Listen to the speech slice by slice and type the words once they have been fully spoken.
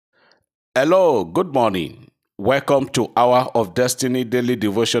Hello, good morning. Welcome to Hour of Destiny Daily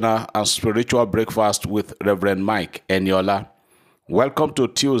Devotional and Spiritual Breakfast with Reverend Mike Eniola. Welcome to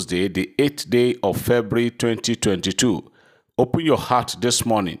Tuesday, the 8th day of February 2022. Open your heart this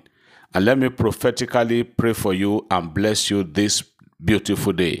morning and let me prophetically pray for you and bless you this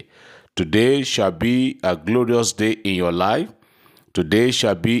beautiful day. Today shall be a glorious day in your life. Today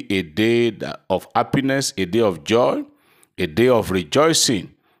shall be a day of happiness, a day of joy, a day of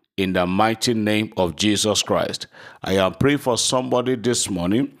rejoicing. In the mighty name of Jesus Christ. I am praying for somebody this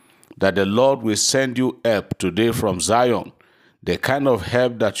morning that the Lord will send you help today from Zion. The kind of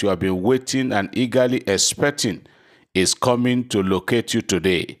help that you have been waiting and eagerly expecting is coming to locate you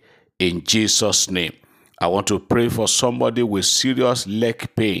today. In Jesus' name. I want to pray for somebody with serious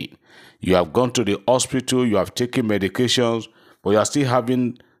leg pain. You have gone to the hospital, you have taken medications, but you are still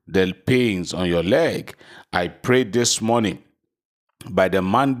having the pains on your leg. I pray this morning, by the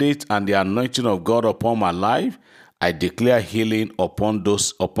mandate and the anointing of God upon my life, I declare healing upon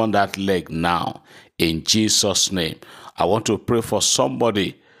that leg now. In Jesus' name. I want to pray for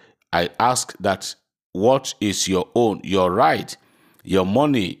somebody. I ask that what is your own, your right, your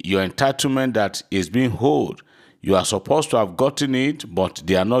money, your entitlement that is being held. You are supposed to have gotten it, but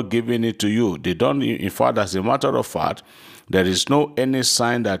they are not giving it to you. They don't, in fact, as a matter of fact, there is no any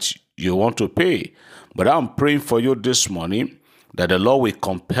sign that you want to pay. But I'm praying for you this morning that the Lord will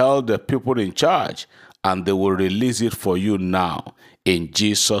compel the people in charge and they will release it for you now in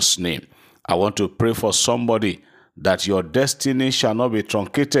Jesus' name. I want to pray for somebody that your destiny shall not be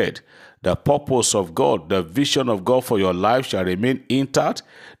truncated. The purpose of God, the vision of God for your life shall remain intact.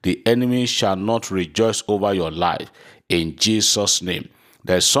 The enemy shall not rejoice over your life in Jesus' name.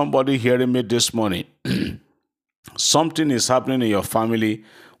 There's somebody hearing me this morning. Something is happening in your family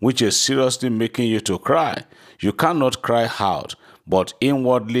which is seriously making you to cry. You cannot cry out, but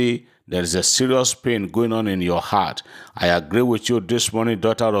inwardly there is a serious pain going on in your heart. I agree with you this morning,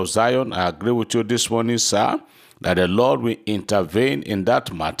 daughter of Zion. I agree with you this morning, sir, that the Lord will intervene in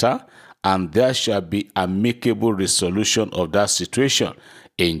that matter and there shall be amicable resolution of that situation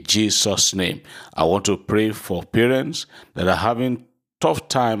in Jesus' name. I want to pray for parents that are having tough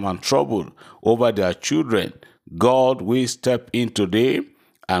time and trouble over their children. God will step in today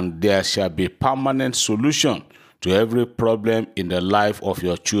and there shall be permanent solution to every problem in the life of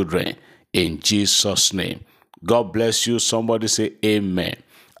your children in Jesus' name. God bless you. Somebody say amen.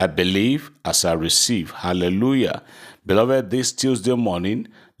 I believe as I receive. Hallelujah. Beloved, this Tuesday morning,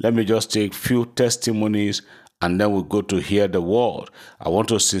 let me just take few testimonies and then we'll go to hear the word. I want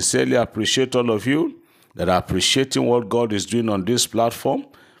to sincerely appreciate all of you that are appreciating what God is doing on this platform.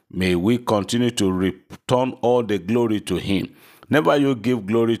 May we continue to return all the glory to Him. Never you give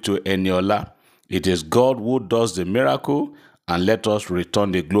glory to Eniola. It is God who does the miracle, and let us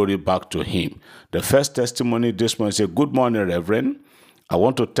return the glory back to Him. The first testimony this morning says, good morning, Reverend. I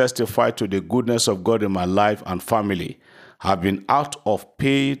want to testify to the goodness of God in my life and family. I've been out of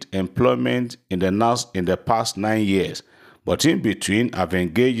paid employment in the past 9 years, but in between, I've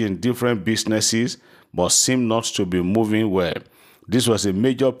engaged in different businesses, but seem not to be moving well. This was a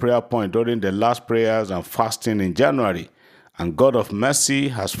major prayer point during the last prayers and fasting in January. And God of mercy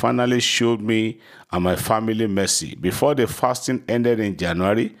has finally showed me and my family mercy. Before the fasting ended in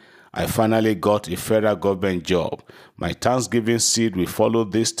January, I finally got a federal government job. My Thanksgiving seed will follow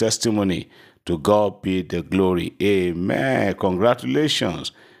this testimony. To God be the glory. Amen.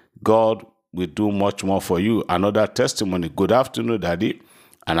 Congratulations. God will do much more for you. Another testimony. Good afternoon, Daddy,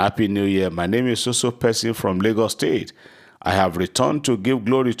 and Happy New Year. My name is Soso Person from Lagos State. I have returned to give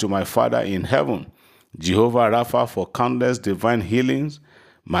glory to my Father in heaven, Jehovah Rapha, for countless divine healings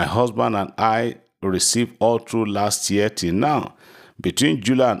my husband and I received all through last year till now. Between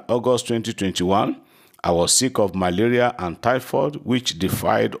July and August 2021, I was sick of malaria and typhoid, which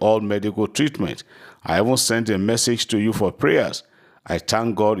defied all medical treatment. I even sent a message to you for prayers. I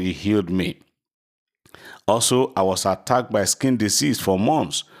thank God He healed me. Also, I was attacked by skin disease for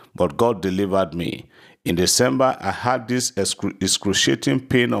months, but God delivered me. In December, I had this excruciating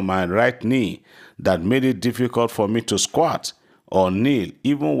pain on my right knee that made it difficult for me to squat or kneel.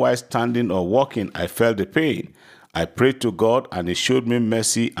 Even while standing or walking, I felt the pain. I prayed to God and He showed me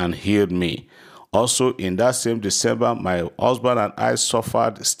mercy and healed me. Also, in that same December, my husband and I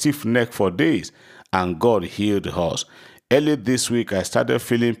suffered stiff neck for days and God healed us. Early this week, I started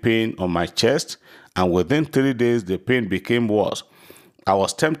feeling pain on my chest, and within 3 days, the pain became worse. I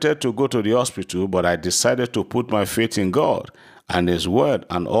was tempted to go to the hospital, but I decided to put my faith in God and His word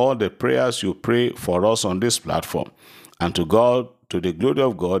and all the prayers you pray for us on this platform. And to God, to the glory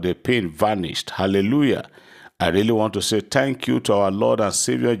of God, the pain vanished. Hallelujah. I really want to say thank you to our Lord and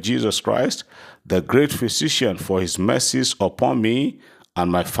Savior Jesus Christ, the great physician, for his mercies upon me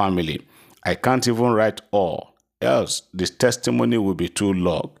and my family. I can't even write all, else this testimony will be too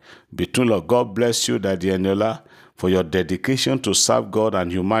long. God bless you, Daddy Eniola, for your dedication to serve God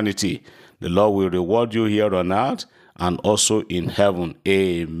and humanity. The Lord will reward you here on earth and also in heaven.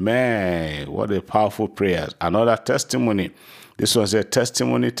 Amen. What a powerful prayer. Another testimony. This was a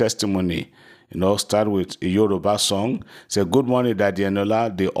testimony. Start with a Yoruba song. Say, good morning, Daddy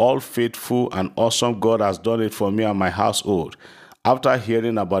Eniola. The all-faithful and awesome God has done it for me and my household. After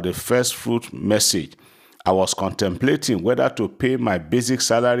hearing about the first fruit message, I was contemplating whether to pay my basic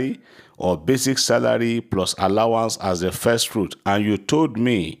salary or basic salary plus allowance as the first fruit. And you told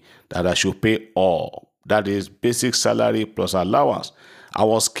me that I should pay all. That is basic salary plus allowance. I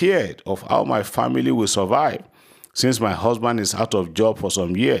was scared of how my family will survive. Since my husband is out of job for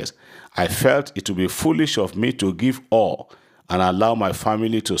some years, I felt it would be foolish of me to give all and allow my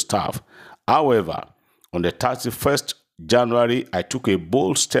family to starve. However, on the 31st January, I took a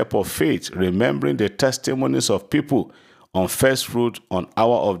bold step of faith, remembering the testimonies of people on First Fruit on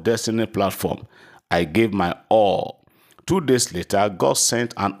Hour of Destiny platform. I gave my all. 2 days later, God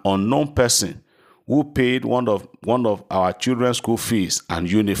sent an unknown person who paid one of our children's school fees and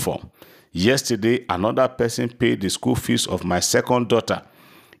uniform. Yesterday, another person paid the school fees of my second daughter.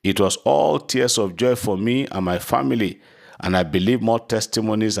 It was all tears of joy for me and my family, and I believe more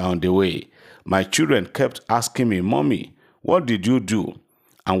testimonies are on the way. My children kept asking me, Mommy, what did you do?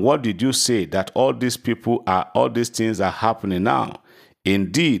 And what did you say that all these things are happening now?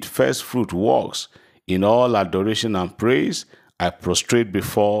 Indeed, First Fruit works. In all adoration and praise, I prostrate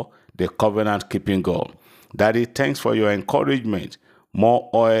before the covenant-keeping God. Daddy, thanks for your encouragement. More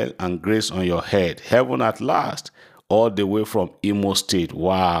oil and grace on your head. Heaven at last, all the way from Imo State.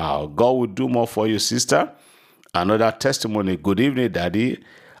 Wow. God will do more for you, sister. Another testimony. Good evening, Daddy.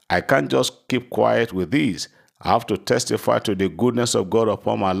 I can't just keep quiet with these. I have to testify to the goodness of God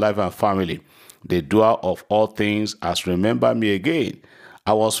upon my life and family. The doer of all things has remembered me again.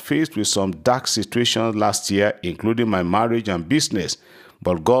 I was faced with some dark situations last year, including my marriage and business,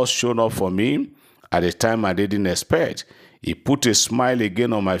 but God showed up for me at a time I didn't expect. He put a smile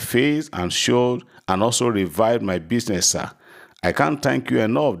again on my face and also revived my business, sir. I can't thank you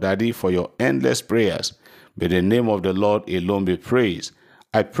enough, Daddy, for your endless prayers. May the name of the Lord alone be praised.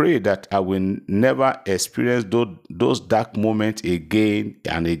 I pray that I will never experience those dark moments again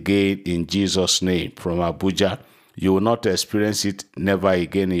and again in Jesus' name. From Abuja, you will not experience it never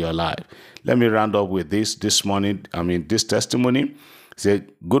again in your life. Let me round up with this testimony. Say,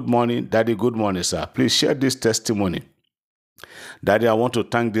 good morning, Daddy, good morning, sir. Please share this testimony. Daddy, I want to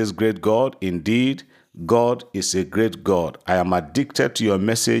thank this great God. Indeed, God is a great God. I am addicted to your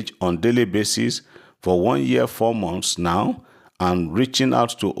message on daily basis for 1 year, 4 months now, and reaching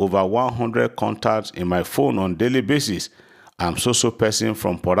out to over 100 contacts in my phone on daily basis. I'm so person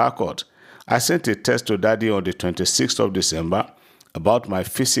from Port Harcourt. I sent a text to Daddy on the 26th of December about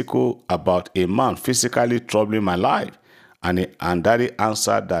a man physically troubling my life. And Daddy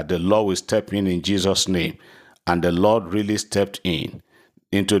answered that the Lord will step in Jesus' name. And the Lord really stepped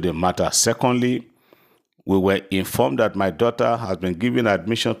into the matter. Secondly, we were informed that my daughter has been given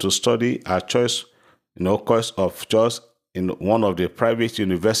admission to study her course of choice in one of the private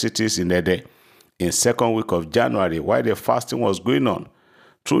universities in Ede in second week of January while the fasting was going on.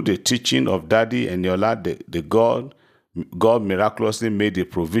 Through the teaching of Daddy Eniola, God miraculously made the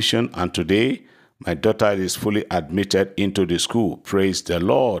provision, and today my daughter is fully admitted into the school. Praise the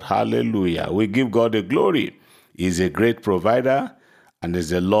Lord. Hallelujah. We give God the glory. He's a great provider, and is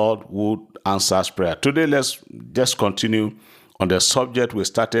the Lord who answers prayer. Today, let's just continue on the subject we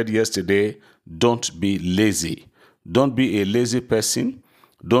started yesterday. Don't be lazy. Don't be a lazy person.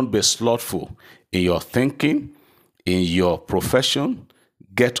 Don't be slothful in your thinking, in your profession.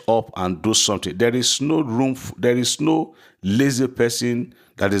 Get up and do something. There is no lazy person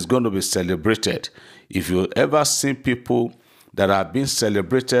that is going to be celebrated. If you ever seen people that are being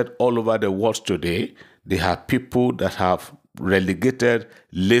celebrated all over the world today, they are people that have relegated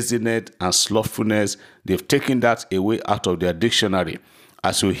laziness and slothfulness. They've taken that away out of their dictionary.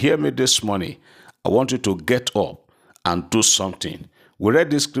 As you hear me this morning, I want you to get up and do something. We read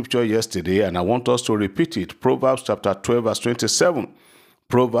this scripture yesterday, and I want us to repeat it. Proverbs chapter 12, verse 27.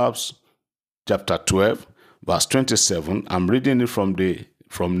 Proverbs chapter 12, verse 27. I'm reading it from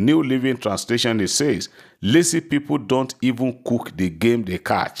New Living Translation. It says, lazy people don't even cook the game they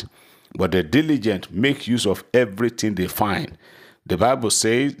catch, but the diligent make use of everything they find. The Bible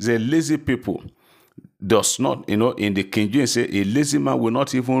says the lazy people does not, in the King James say, a lazy man will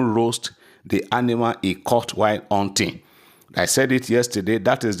not even roast the animal he caught while hunting. I said it yesterday,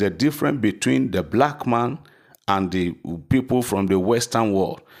 that is the difference between the black man and the people from the Western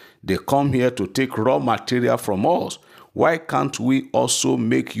world. They come here to take raw material from us. Why can't we also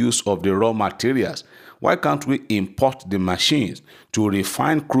make use of the raw materials? Why can't we import the machines to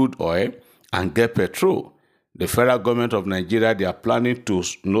refine crude oil and get petrol? The federal government of Nigeria, they are planning to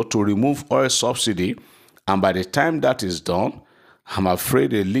remove oil subsidy, and by the time that is done, I'm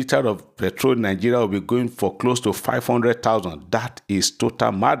afraid a liter of petrol in Nigeria will be going for close to 500,000. That is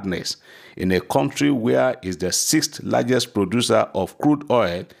total madness in a country where it's the 6th largest producer of crude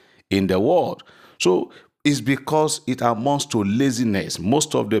oil in the world. So it's because it amounts to laziness.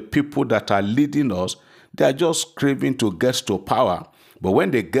 Most of the people that are leading us, they are just craving to get to power. But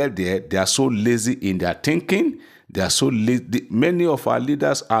when they get there, they are so lazy in their thinking. They are so lazy. Many of our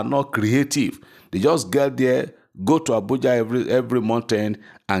leaders are not creative. They just get there, go to Abuja every month end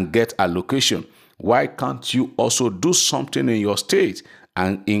and get allocation. Why can't you also do something in your state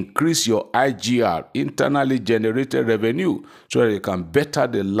and increase your IGR, internally generated revenue, so that you can better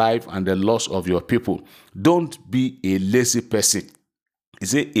the life and the loss of your people? Don't be a lazy person. He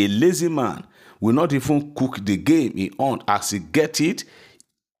said a lazy man will not even cook the game he owns. As he get it,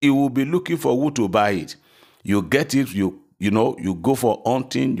 he will be looking for who to buy it. You get it, you go for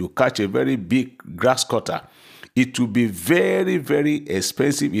hunting, you catch a very big grass cutter. It will be very, very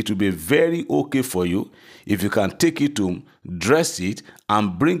expensive. It will be very okay for you if you can take it to dress it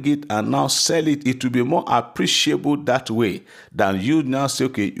and bring it and now sell it. It will be more appreciable that way than you now say,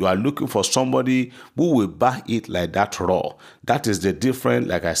 okay, you are looking for somebody who will buy it like that raw. That is the difference,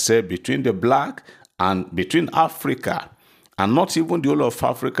 like I said, between the black and between Africa, and not even the whole of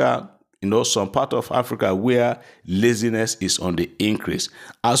Africa. Some part of Africa where laziness is on the increase.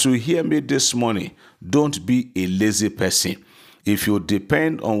 As you hear me this morning, don't be a lazy person. If you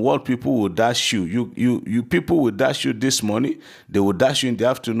depend on what people will dash you people will dash you this morning, they will dash you in the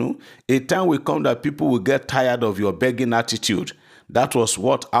afternoon. A time will come that people will get tired of your begging attitude. That was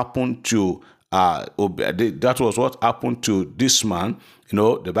what happened to this man.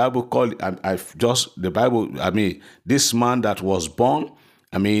 The Bible called this man that was born.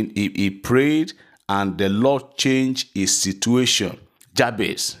 He prayed and the Lord changed his situation.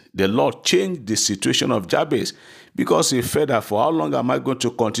 Jabez. The Lord changed the situation of Jabez because he felt that, for how long am I going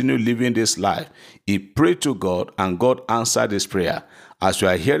to continue living this life? He prayed to God and God answered his prayer. As you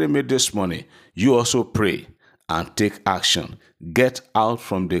are hearing me this morning, you also pray and take action. Get out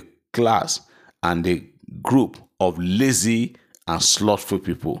from the class and the group of lazy and slothful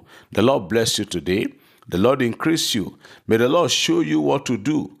people. The Lord bless you today. The Lord increase you. May the Lord show you what to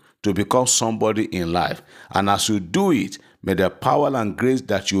do to become somebody in life. And as you do it, may the power and grace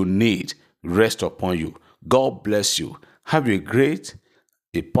that you need rest upon you. God bless you. Have a great,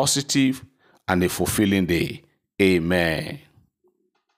 a positive, and a fulfilling day. Amen.